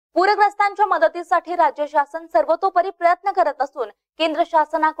पूरग्रस्तांच्या मदतीसाठी राज्य शासन सर्वतोपरी प्रयत्न करत असून केंद्र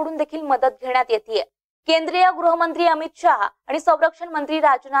शासनाकडून देखील मदत घेण्यात येते। केंद्रीय गृहमंत्री अमित शाह आणि संरक्षण मंत्री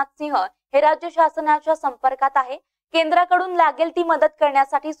राजनाथ सिंह हे राज्य शासनाच्या संपर्कात आहे। केंद्राकडून लागेल ती मदत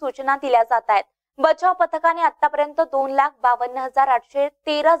करण्यासाठी सूचना दिल्या जात आहेत। बचाव पथकाने आतापर्यंत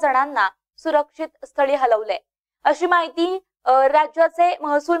 2,52,813 जणांना सुरक्षित स्थळी हलवले, अशी माहिती राज्याचे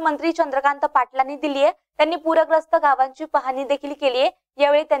महसूल मंत्री चंद्रकांत पाटलांनी दिली आहे। त्यांनी पूरग्रस्त गावांची पाहणी देखील केली आहे।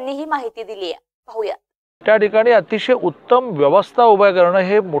 यावेळी त्यांनी ही माहिती दिली आहे, पाहूया। त्या ठिकाणी अतिशय उत्तम व्यवस्था उभा करणं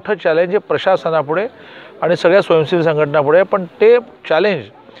हे मोठं चॅलेंज आहे प्रशासनापुढे आणि सगळ्या स्वयंसेवी संघटनांपुढे, पण ते चॅलेंज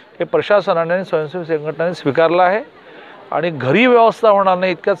हे प्रशासनाने आणि स्वयंसेवी संघटनांनी स्वीकारलं आहे आणि घरी व्यवस्था होणार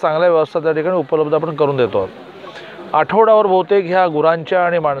नाही इतक्या चांगल्या व्यवस्था त्या ठिकाणी उपलब्ध आपण करून देतो। आठवड्यावर बहुतेक ह्या गुरांच्या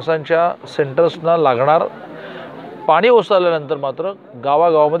आणि माणसांच्या सेंटर्सना लागणार पाणी ओसरल्यानंतर मात्र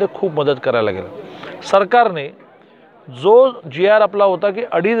गावागावामध्ये खूप मदत करायला गेलं। सरकारने जो GR आपला होता की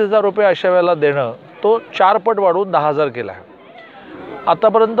 2,500 रुपये अशा वेळेला देणं तो 4 पट वाढवून 10,000 केला आहे।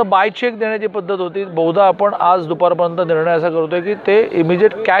 आतापर्यंत बाय चेक देण्याची पद्धत होती, बहुधा आपण आज दुपारपर्यंत निर्णय असा करतोय की ते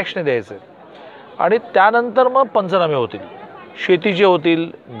इमिजिएट कॅशने द्यायचे आणि त्यानंतर मग पंचनामे होतील, शेतीचे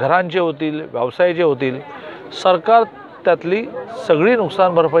होतील, घरांचे होतील, व्यवसायाचे होतील। सरकार त्यातली सगळी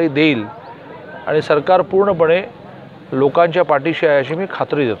नुकसान भरपाई देईल आणि सरकार पूर्णपणे लोकांच्या पाठीशी आहे अशी मी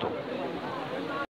खात्री देतो।